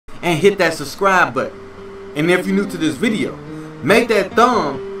and hit that subscribe button. And if you're new to this video, make that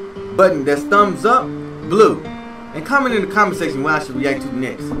thumb button, that's thumbs up, blue. And comment in the comment section what I should react to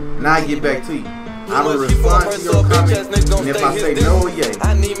next. And I'll get back to you. I will respond to your comments, and if I say no or yay.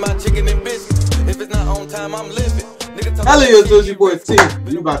 I need my chicken and biscuits. If it's not on time, I'm living. Hello, it's your boy T.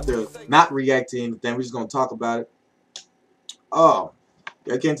 We about to not react to anything. We're just gonna talk about it. Oh,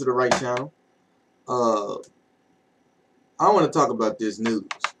 I came to the right channel. I want to talk about this news.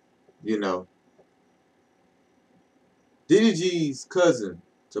 You know, DDG's cousin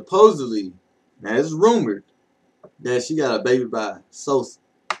supposedly, now it's rumored that she got a baby by Sosa.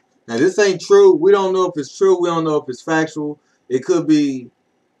 Now this ain't true. We don't know if it's true. We don't know if it's factual. It could be,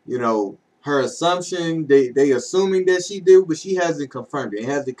 you know, her assumption. They assuming that she did, but she hasn't confirmed it. It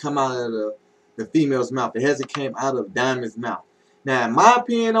hasn't come out of the female's mouth. It hasn't came out of Diamond's mouth. Now, in my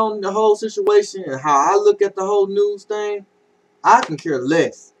opinion on the whole situation and how I look at the whole news thing, I can care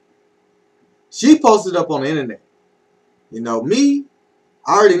less. She posted up on the internet. You know, me,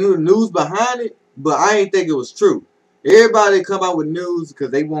 I already knew the news behind it, but I didn't think it was true. Everybody come out with news because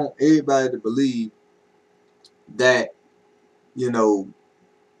they want everybody to believe that, you know,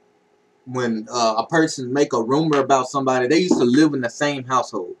 when a person make a rumor about somebody, they used to live in the same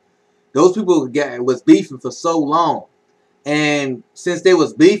household. Those people was beefing for so long. And since they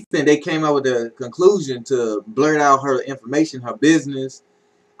was beefing, they came out with the conclusion to blurt out her information, her business.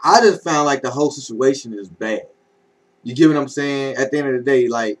 I just found like the whole situation is bad. You get what I'm saying? At the end of the day,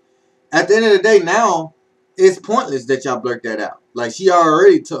 like, at the end of the day now, it's pointless that y'all blurt that out. Like, she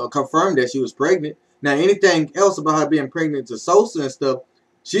already confirmed that she was pregnant. Now, anything else about her being pregnant to Sosa and stuff,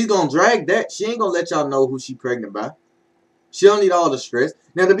 she's going to drag that. She ain't going to let y'all know who she pregnant by. She don't need all the stress.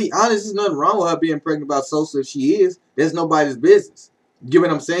 Now, to be honest, there's nothing wrong with her being pregnant by Sosa if she is. There's nobody's business. You get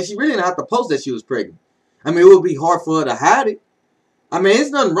what I'm saying? She really didn't have to post that she was pregnant. I mean, it would be hard for her to hide it. I mean, it's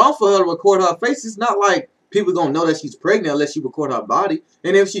nothing wrong for her to record her face. It's not like people going to know that she's pregnant unless she record her body.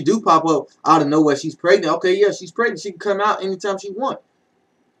 And if she do pop up out of nowhere she's pregnant, okay, yeah, she's pregnant. She can come out anytime she wants.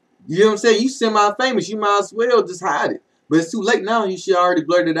 You know what I'm saying? You semi-famous. You might as well just hide it. But it's too late now. She already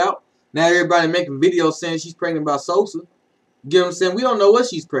blurted it out. Now everybody making videos saying she's pregnant by Sosa. You get what I'm saying? We don't know what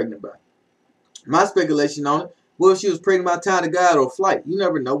she's pregnant by. My speculation on it, what if she was pregnant by Time to God or Flight? You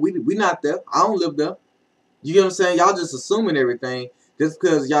never know. We not there. I don't live there. You get what I'm saying? Y'all just assuming everything just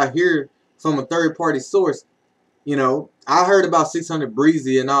because y'all hear from a third-party source. You know, I heard about 600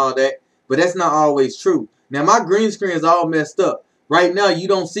 Breezy and all that, but that's not always true. Now, my green screen is all messed up. Right now, you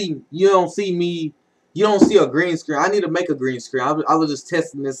don't see a green screen. I need to make a green screen. I was just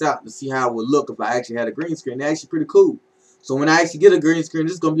testing this out to see how it would look if I actually had a green screen. It's actually pretty cool. So when I actually get a green screen,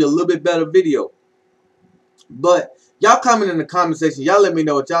 this is going to be a little bit better video. But y'all comment in the comment section. Y'all let me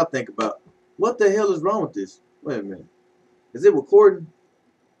know what y'all think about. What the hell is wrong with this? Wait a minute. Is it recording?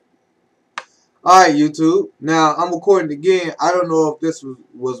 Alright, YouTube. Now, I'm recording again. I don't know if this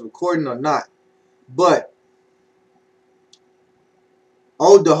was recording or not. But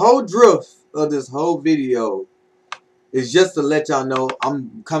the whole drift of this whole video is just to let y'all know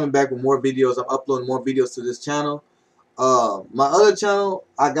I'm coming back with more videos. I'm uploading more videos to this channel. My other channel,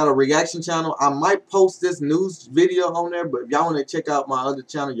 I got a reaction channel. I might post this news video on there, but if y'all want to check out my other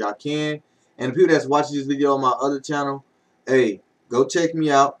channel, y'all can. And the people that's watching this video on my other channel, hey, go check me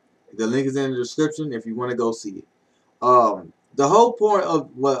out. The link is in the description if you want to go see it. The whole point of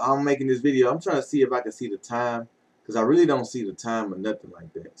what I'm making this video, I'm trying to see if I can see the time, because I really don't see the time or nothing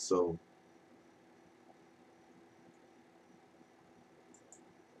like that. So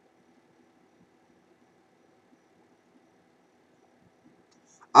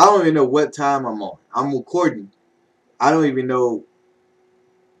I don't even know what time I'm on. I'm recording. I don't even know.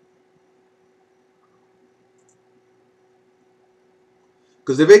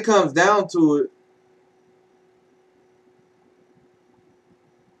 Because if it comes down to it,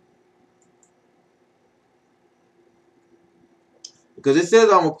 because it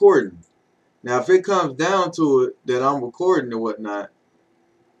says I'm recording. Now, if it comes down to it that I'm recording and whatnot,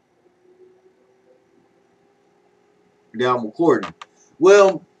 then I'm recording.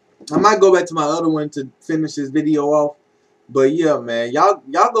 Well, I might go back to my other one to finish this video off. But yeah, man,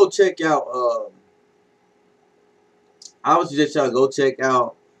 y'all go check out. I would suggest y'all go check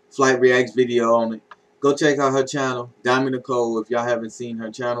out FlightReacts video on it. Go check out her channel, Diamond Nicole. If y'all haven't seen her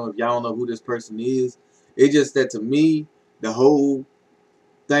channel, if y'all don't know who this person is, it's just that to me, the whole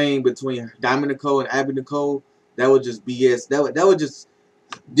thing between Diamond Nicole and Abby Nicole, that would just BS. That would just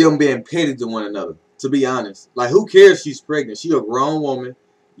them being petty to one another. To be honest, like, who cares? She's pregnant. She a grown woman.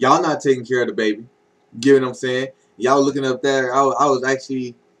 Y'all not taking care of the baby. You get what I'm saying? Y'all looking up there. I was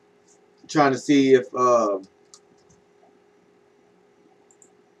actually trying to see if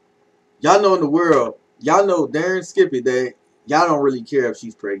Y'all know in the world, y'all know Darren Skippy that y'all don't really care if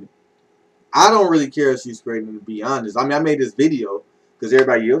she's pregnant. I don't really care if she's pregnant, to be honest. I mean, I made this video because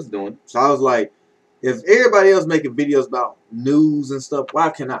everybody else is doing it. So I was like, if everybody else making videos about news and stuff, why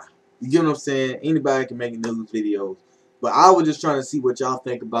can't I? You get what I'm saying? Anybody can make news videos. But I was just trying to see what y'all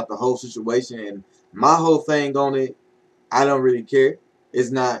think about the whole situation. And my whole thing on it, I don't really care.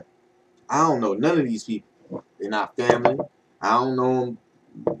 It's not, I don't know none of these people. They're not family. I don't know them,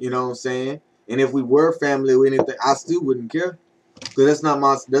 you know what I'm saying? And if we were family or anything, I still wouldn't care. Because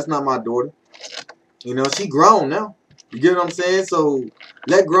that's not my daughter. You know, she grown now. You get what I'm saying? So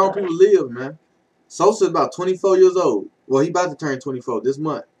let grown people live, man. Sosa's about 24 years old. Well, he about to turn 24 this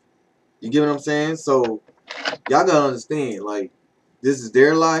month. You get what I'm saying? So y'all gotta understand, like, this is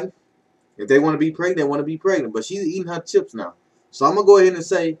their life. If they want to be pregnant, they want to be pregnant. But she's eating her chips now. So I'm gonna go ahead and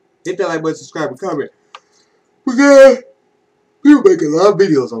say, hit that like button, subscribe, and comment. Because people make a lot of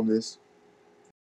videos on this.